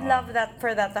 Yeah, I would oo. love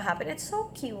for that to happen. It's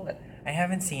so cute. I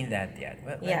haven't seen that yet.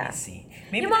 Well, Yeah. let me see.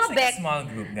 Maybe Yung mga there's like a Beck- small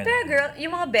group. Ganun. Pero girl,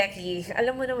 yung mga Becky,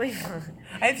 alam mo naman yung mga...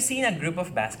 I've seen a group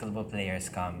of basketball players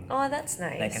come. Oh, that's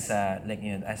nice. Like as a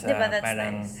Diba, that's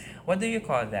parang nice. what do you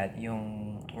call that? Yung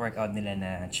workout nila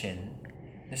na chill.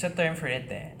 There's a term for it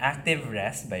eh. Active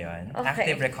rest ba yun? Okay.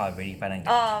 Active recovery, parang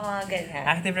Oh, mga ganyan.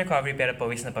 active recovery pero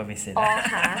pawis na pawis sila. Oh,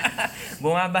 ha?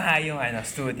 Bumabaha yung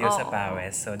studio sa Oo.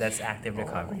 pawis. So that's active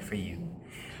recovery for you.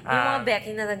 Yung mga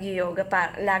Becky na nag-yoga,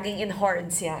 laging in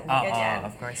hordes yan. Oo, Ganyan.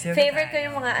 of course. Yoga Favorite ko tayo.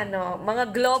 yung mga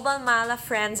global mala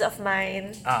friends of mine.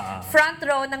 Oo. Front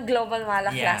row ng global mala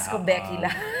class ko, oo. Becky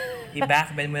lang.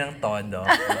 I-backbend mo ng todo.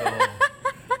 Go.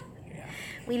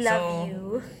 We love So,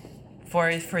 you.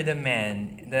 For the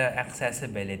men, the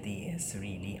accessibility is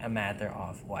really a matter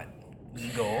of what?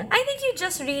 Ego? I think you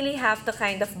just really have to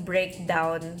kind of break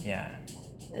down, Yeah.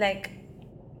 like,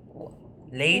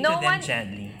 Lay No to them one-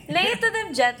 gently. lay it to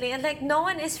them gently, and like, no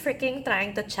one is freaking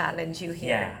trying to challenge you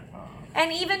here. Yeah.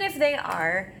 And even if they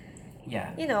are,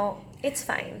 Yeah. it's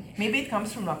fine. Maybe it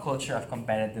comes from a culture of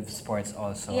competitive sports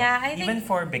also. Yeah, I Even think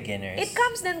for beginners. It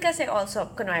comes din kasi also,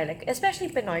 kunwari, like, especially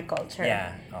Pinoy culture.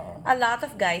 Yeah. Oo. A lot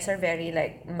of guys are very,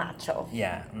 like, macho.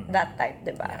 Yeah. Mm. That type,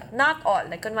 diba? Yeah. Not all.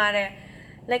 Like, kunwari,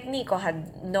 like Nico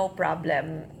had no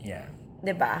problem, Yeah.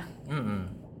 diba?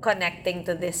 Mm-mm. Connecting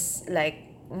to this, like,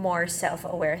 more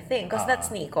self-aware thing. Because that's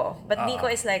Nico. But Nico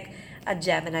is like a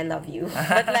gem and I love you.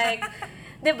 But like,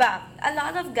 diba? A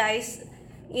lot of guys,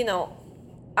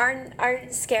 are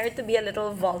scared to be a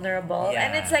little vulnerable.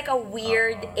 And Yeah. it's like a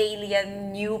weird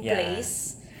alien new Yeah.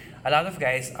 place. A lot of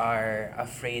guys are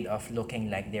afraid of looking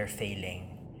like they're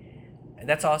failing.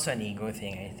 That's also an ego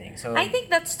thing, I think. So I think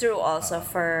that's true also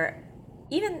for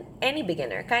even any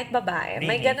beginner, kahit babae.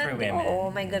 May Really? ganun For din. women?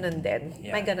 Oo, may ganun din.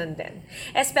 Yeah. May ganun din.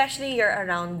 Especially you're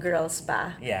around girls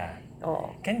pa. yeah.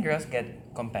 Oo. Can girls get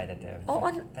competitive?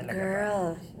 Oo, Talaga ba? girl.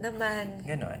 Naman.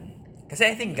 Ganon. Kasi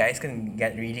I think guys can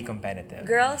get really competitive.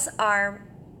 Girls are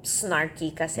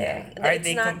snarky kasi. Yeah.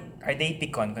 It's not... Are they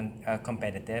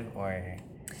competitive or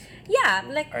Yeah,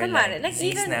 like, or kunwari, like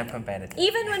even... Z-Snap competitive?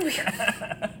 Even when we...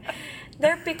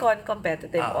 They're picon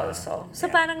competitive also. So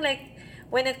yeah. parang like,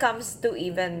 when it comes to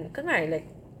even, kunwari, like,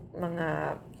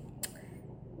 mga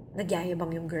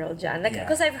nagyayabang yung girl dyan. Like, Yeah.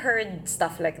 because I've heard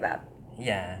stuff like that.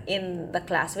 Yeah. in the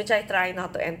class, which I try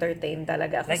not to entertain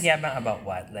talaga. Like yabang about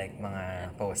what? Like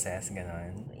mga poses,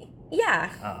 ganon.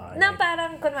 Yeah. Oo, Na like-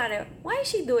 parang, kunwari, why is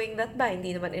she doing that ba?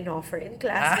 Hindi naman in-offer in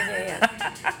class. Ganyan yan.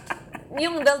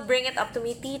 Yung they'll bring it up to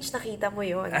me, teach, nakita mo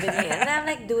yun. Ganyan. And I'm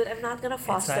like, dude, I'm not gonna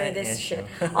foster not an this issue.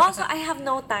 shit. Also, I have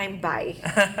no time, bye.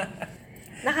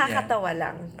 Nakakatawa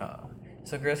lang.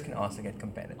 So girls can also get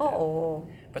competitive. Oo.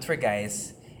 But for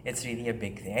guys, it's really a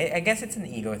big thing. I guess it's an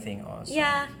ego thing also.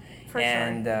 Yeah, for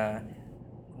and sure.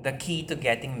 the key to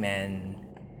getting men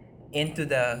into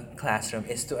the classroom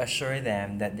is to assure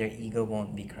them that their ego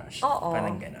won't be crushed. Oo.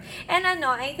 Parang ganon. And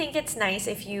I think it's nice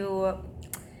if you,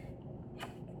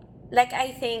 like,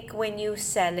 I think when you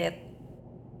sell it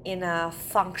in a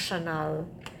functional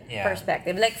Yeah.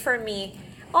 perspective. Like for me,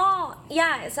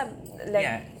 it's a, like,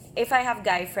 Yeah. if I have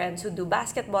guy friends who do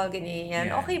basketball, ganyan yan,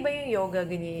 Yeah. okay ba yung yoga,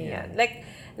 ganyan Yeah. yan?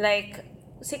 Like,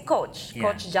 si Coach, Yeah.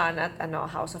 Coach John at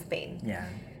House of Pain. Yeah.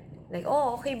 Like,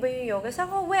 okay ba yung yoga?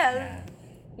 Sabi ko, well, Yeah.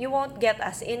 you won't get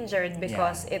as injured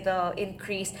because it'll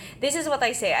increase. This is what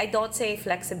I say. I don't say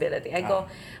flexibility. I go,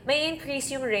 may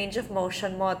increase yung range of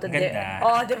motion mo to Ganda.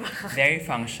 diba? Very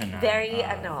functional. Very,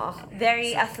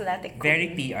 very athletic.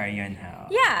 Very PR yun ha.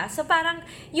 Yeah, so parang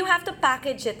you have to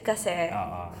package it kasi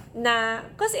Oo. na,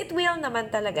 because it will naman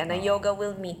talaga na yoga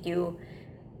will meet you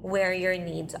where your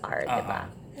needs are, diba?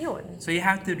 Yun. So you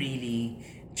have to really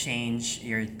change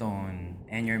your tone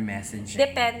and your messaging.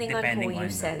 Depending on who you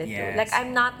sell it to. Yes. Like,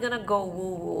 I'm not gonna go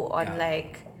woo-woo on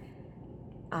like,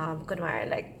 kunwari,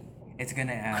 like, It's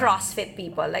gonna CrossFit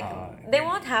people. Like, they yeah.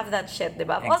 won't have that shit,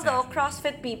 diba? Although, Exactly.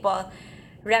 CrossFit people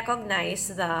recognize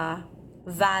the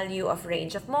value of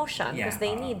range of motion because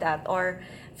they need that. Or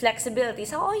flexibility.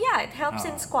 So, it helps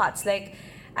in squats. Like,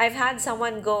 I've had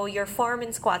someone go, your form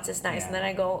in squats is nice. Yeah. And then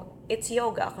I go, it's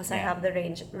yoga because I Yeah. have the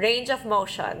range of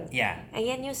motion. Yeah.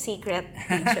 Ayan yung secret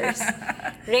features.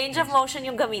 Range of motion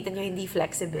yung gamitin nyo, hindi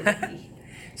flexibility.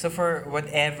 So for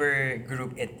whatever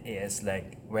group it is,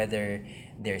 like whether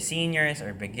they're seniors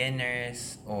or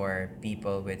beginners or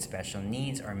people with special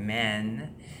needs or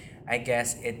men, I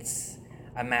guess it's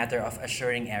a matter of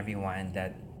assuring everyone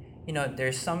that,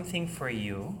 there's something for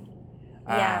you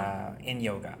in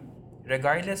yoga.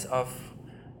 Regardless of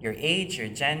your age, your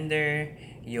gender,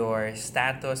 your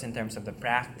status in terms of the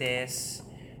practice,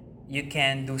 you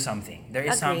can do something. There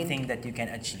is Agreed. something that you can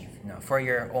achieve for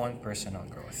your own personal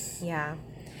growth. Yeah.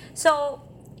 So,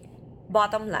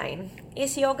 bottom line,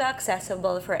 is yoga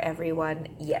accessible for everyone?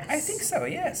 Yes. I think so,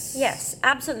 yes. Yes,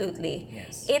 absolutely.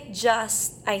 Yes. It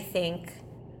just, I think,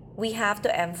 we have to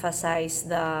emphasize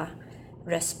the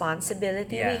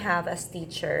responsibility we Yeah. have as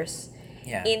teachers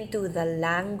Yeah. into the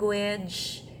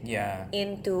language, Yeah.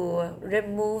 into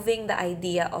removing the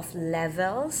idea of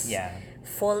levels, Yeah.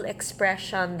 full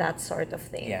expression, that sort of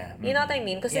thing. Yeah. You know what I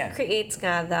mean? Because Yeah. it creates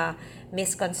nga the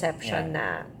misconception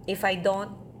na if I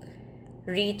don't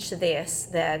reach this,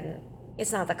 then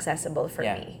it's not accessible for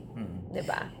Yeah. me.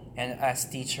 Diba? And as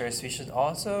teachers, we should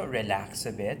also relax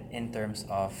a bit in terms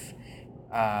of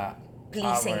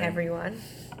Pleasing our- everyone.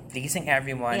 pleasing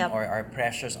everyone Yep. or our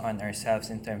pressures on ourselves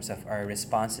in terms of our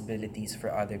responsibilities for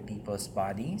other people's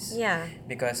bodies. Yeah.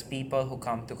 Because people who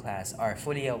come to class are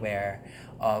fully aware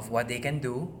of what they can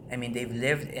do. I mean, they've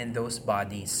lived in those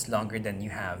bodies longer than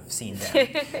you have seen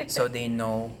them. So they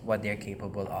know what they're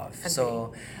capable of.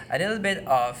 So a little bit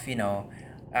of,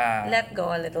 Let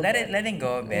go a little bit. letting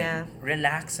go a bit, Yeah.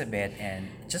 relax a bit, and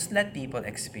just let people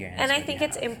experience. And I what think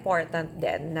they it's have. important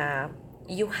then na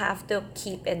you have to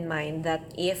keep in mind that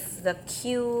if the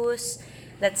cues,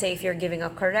 let's say if you're giving a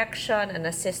correction, an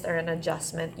assist, or an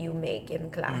adjustment you make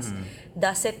in class,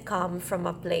 does it come from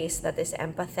a place that is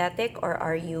empathetic or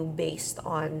are you based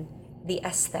on the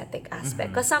aesthetic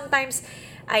aspect? Because sometimes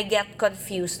I get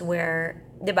confused where,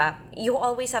 diba, you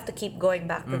always have to keep going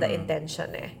back to the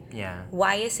intention eh. Yeah.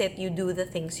 Why is it you do the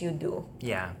things you do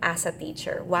Yeah. as a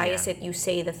teacher? Why Yeah. is it you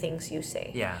say the things you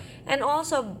say? Yeah. And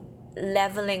also,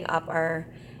 leveling up our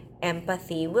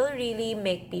empathy will really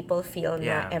make people feel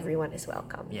Yeah. that everyone is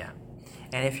welcome. Yeah.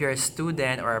 And if you're a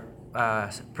student or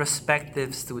a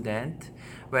prospective student,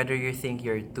 whether you think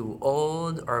you're too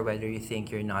old or whether you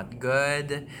think you're not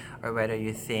good or whether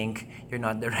you think you're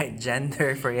not the right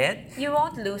gender for it, You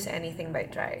won't lose anything by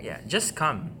trying. yeah, just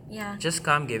come. Yeah. Just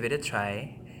come, give it a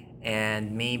try,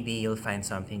 and maybe you'll find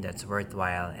something that's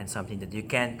worthwhile and something that you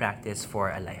can practice for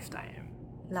a lifetime.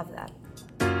 Love that.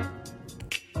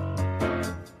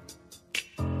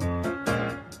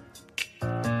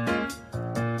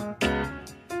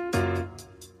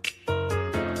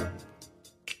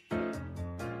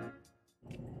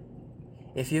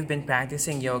 If you've been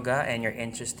practicing yoga and you're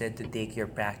interested to take your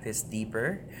practice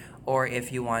deeper, or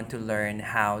if you want to learn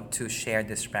how to share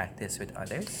this practice with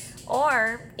others,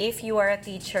 Or if you are a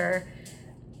teacher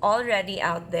already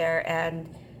out there and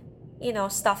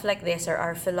stuff like this or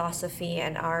our philosophy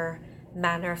and our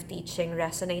manner of teaching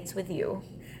resonates with you,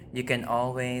 you can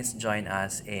always join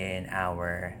us in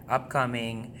our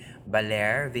upcoming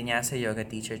Baler Vinyasa Yoga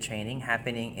Teacher Training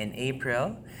happening in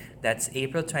April. That's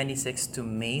April 26th to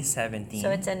May 17th. so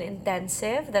it's an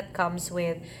intensive that comes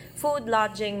with food,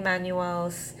 lodging,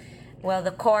 manuals, well,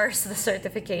 the course, the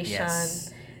certification,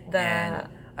 Yes. the And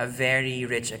a very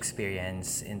rich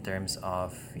experience in terms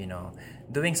of,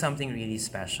 doing something really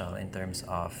special in terms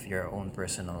of your own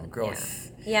personal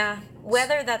growth. yeah,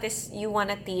 whether that is you want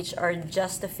to teach or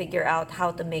just to figure out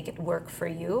how to make it work for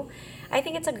you, I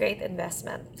think it's a great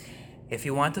investment. If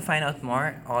you want to find out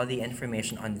more, all the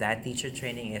information on that teacher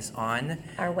training is on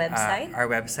Our website. our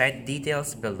website,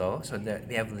 details below. So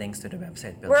we have links to the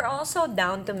website below. We're also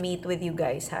down to meet with you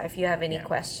guys, if you have any Yeah.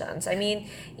 questions. I mean,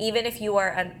 even if you are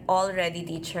an already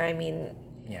teacher, I mean,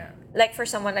 Yeah. like for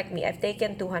someone like me, I've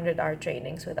taken 200-hour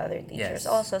trainings with other teachers Yes.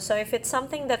 also. So if it's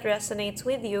something that resonates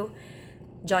with you,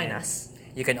 join Yeah. us.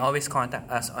 You can always contact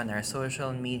us on our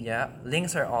social media.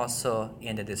 Links are also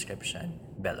in the description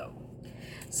below.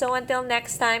 So until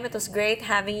next time, it was great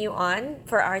having you on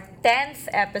for our 10th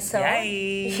episode.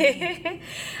 Yay!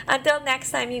 Until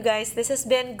next time, you guys, this has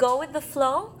been Go With The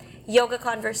Flow, Yoga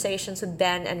Conversations with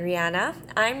Ben and Rihanna.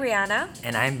 I'm Rihanna.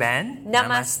 And I'm Ben.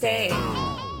 Namaste.